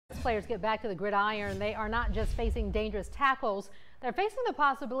players get back to the gridiron, they are not just facing dangerous tackles, they're facing the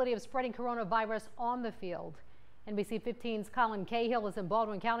possibility of spreading coronavirus on the field. NBC 15's Colin Cahill is in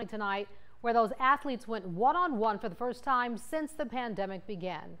Baldwin County tonight, where those athletes went one-on-one for the first time since the pandemic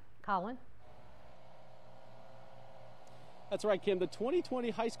began. Colin? That's right, Kim. The 2020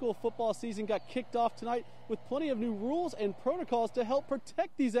 high school football season got kicked off tonight with plenty of new rules and protocols to help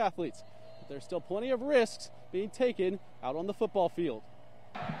protect these athletes. But there's still plenty of risks being taken out on the football field.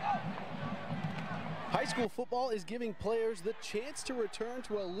 High school football is giving players the chance to return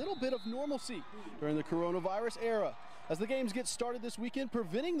to a little bit of normalcy during the coronavirus era. As the games get started this weekend,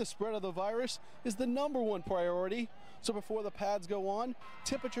 preventing the spread of the virus is the #1 priority. So before the pads go on,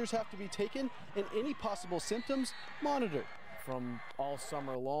 temperatures have to be taken and any possible symptoms monitored. From all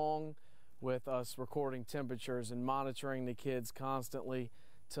summer long, with us recording temperatures and monitoring the kids constantly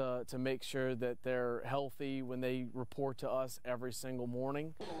to make sure that they're healthy when they report to us every single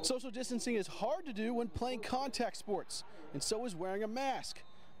morning. Social distancing is hard to do when playing contact sports, and so is wearing a mask.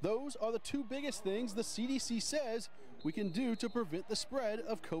 Those are the two biggest things the CDC says we can do to prevent the spread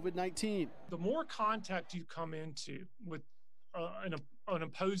of COVID-19. The more contact you come into with an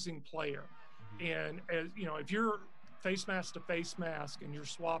opposing player, and as you know, if you're face mask to face mask and you're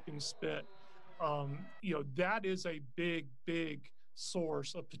swapping spit, that is a big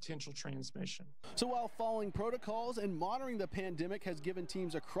source of potential transmission. So while following protocols and monitoring the pandemic has given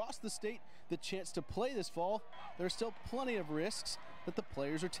teams across the state the chance to play this fall, there's still plenty of risks that the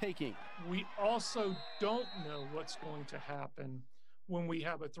players are taking. We also don't know what's going to happen when we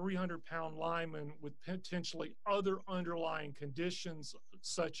have a 300-pound lineman with potentially other underlying conditions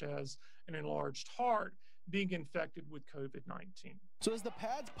such as an enlarged heart being infected with COVID-19. So as the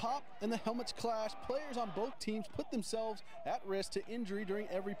pads pop and the helmets clash, players on both teams put themselves at risk to injury during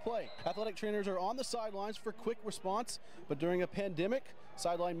every play. Athletic trainers are on the sidelines for quick response, but during a pandemic,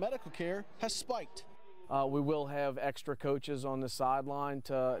 sideline medical care has spiked. We will have extra coaches on the sideline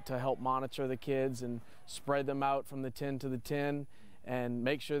to help monitor the kids and spread them out from the 10 to the 10 and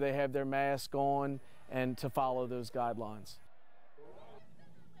make sure they have their mask on and to follow those guidelines.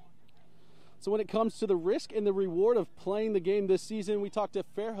 So when it comes to the risk and the reward of playing the game this season, we talked to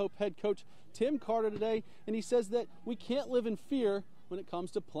Fairhope head coach Tim Carter today, and he says that we can't live in fear when it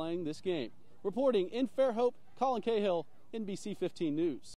comes to playing this game. Reporting in Fairhope, Colin Cahill, NBC 15 News.